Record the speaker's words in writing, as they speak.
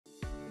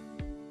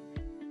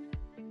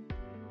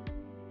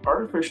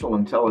Artificial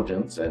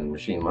intelligence and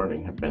machine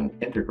learning have been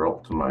integral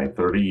to my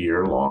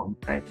 30-year-long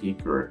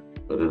IT career,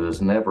 but it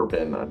has never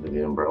been under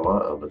the umbrella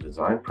of a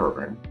design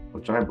program,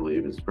 which I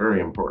believe is very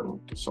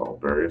important to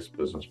solve various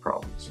business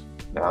problems.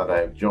 Now that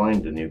I've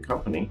joined a new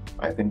company,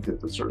 I think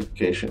that the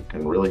certification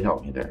can really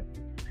help me there.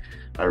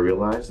 I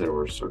realized there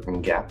were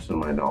certain gaps in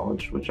my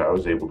knowledge which I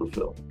was able to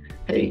fill.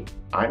 Hey,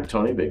 I'm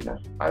Tony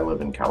Vigna. I live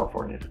in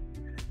California.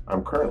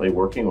 I'm currently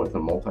working with a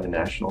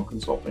multinational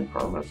consulting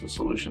firm as a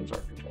solutions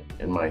architect.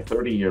 In my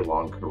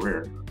 30-year-long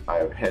career, I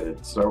have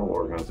headed several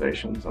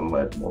organizations and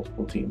led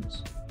multiple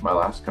teams. My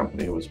last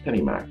company was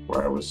PENNYMAC,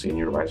 where I was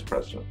Senior Vice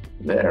President.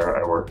 There,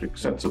 I worked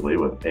extensively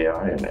with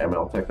AI and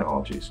ML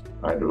technologies.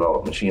 I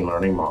developed machine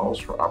learning models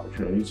for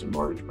opportunities in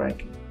mortgage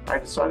banking. I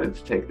decided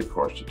to take the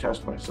course to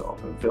test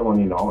myself and fill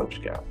any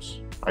knowledge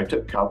gaps. I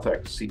took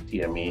Caltech's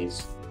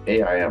CTME's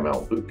AI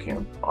ML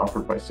Bootcamp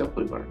offered by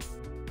Simplilearn.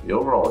 The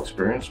overall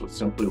experience with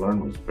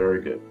Simplilearn was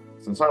very good.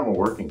 Since I'm a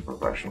working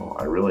professional,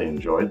 I really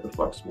enjoyed the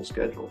flexible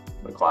schedule.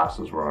 The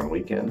classes were on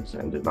weekends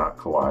and did not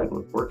collide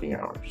with working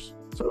hours,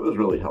 so it was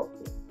really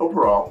helpful.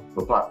 Overall,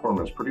 the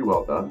platform is pretty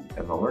well done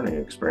and the learning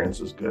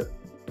experience is good.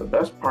 The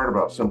best part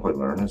about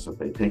Simplilearn is that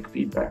they take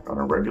feedback on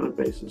a regular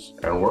basis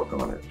and work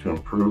on it to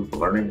improve the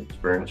learning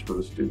experience for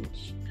the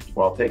students.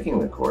 While taking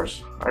the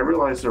course, I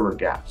realized there were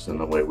gaps in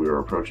the way we were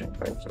approaching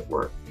things at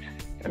work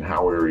and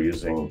how we were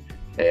using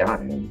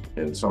AI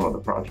in some of the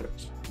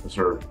projects. The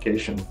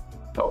certification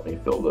helped me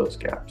fill those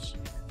gaps.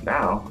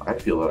 Now, I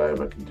feel that I have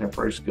a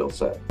contemporary skill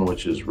set,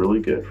 which is really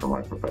good for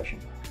my profession.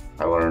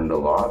 I learned a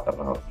lot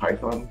about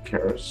Python,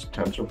 Keras,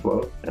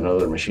 TensorFlow, and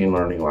other machine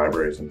learning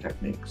libraries and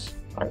techniques.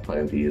 I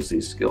plan to use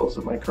these skills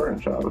in my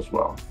current job as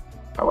well.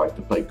 I like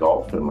to play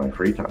golf in my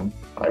free time.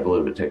 I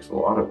believe it takes a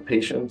lot of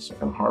patience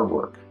and hard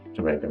work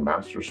to make a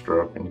master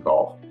stroke in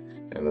golf,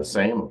 and the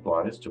same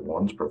applies to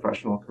one's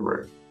professional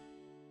career.